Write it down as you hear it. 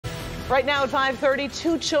Right now at 5:30,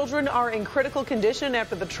 two children are in critical condition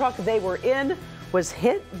after the truck they were in was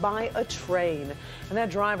hit by a train. And that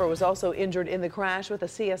driver was also injured in the crash with a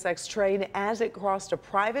CSX train as it crossed a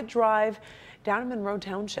private drive down in Monroe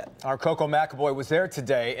Township. Our Coco McAvoy was there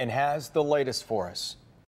today and has the latest for us.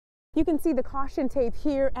 You can see the caution tape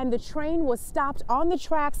here, and the train was stopped on the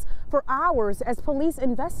tracks for hours as police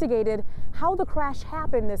investigated how the crash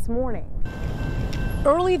happened this morning.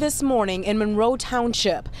 Early this morning in Monroe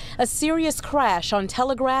Township, a serious crash on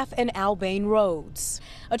Telegraph and Albane roads.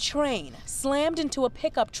 A train slammed into a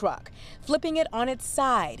pickup truck, flipping it on its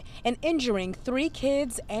side and injuring 3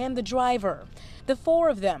 kids and the driver. The 4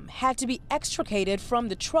 of them had to be extricated from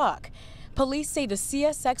the truck. Police say the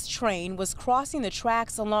CSX train was crossing the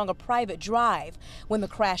tracks along a private drive when the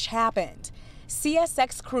crash happened.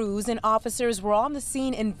 CSX crews and officers were on the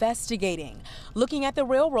scene investigating, looking at the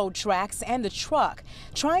railroad tracks and the truck,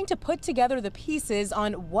 trying to put together the pieces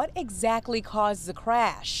on what exactly caused the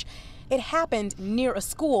crash. It happened near a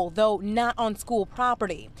school, though not on school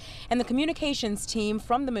property. And the communications team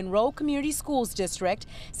from the Monroe Community Schools District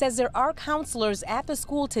says there are counselors at the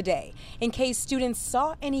school today in case students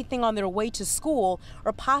saw anything on their way to school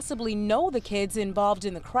or possibly know the kids involved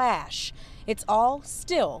in the crash. It's all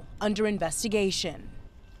still under investigation.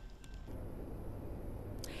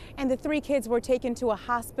 And the 3 kids were taken to a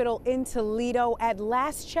hospital in Toledo. At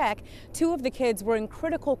last check, 2 of the kids were in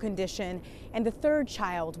critical condition, and the 3rd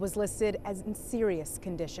child was listed as in serious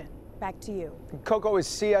condition. Back to you. Coco, is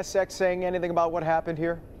CSX saying anything about what happened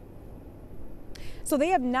here? So they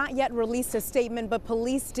have not yet released a statement, but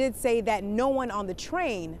police did say that no one on the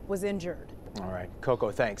train was injured. All right,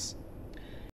 Coco, thanks.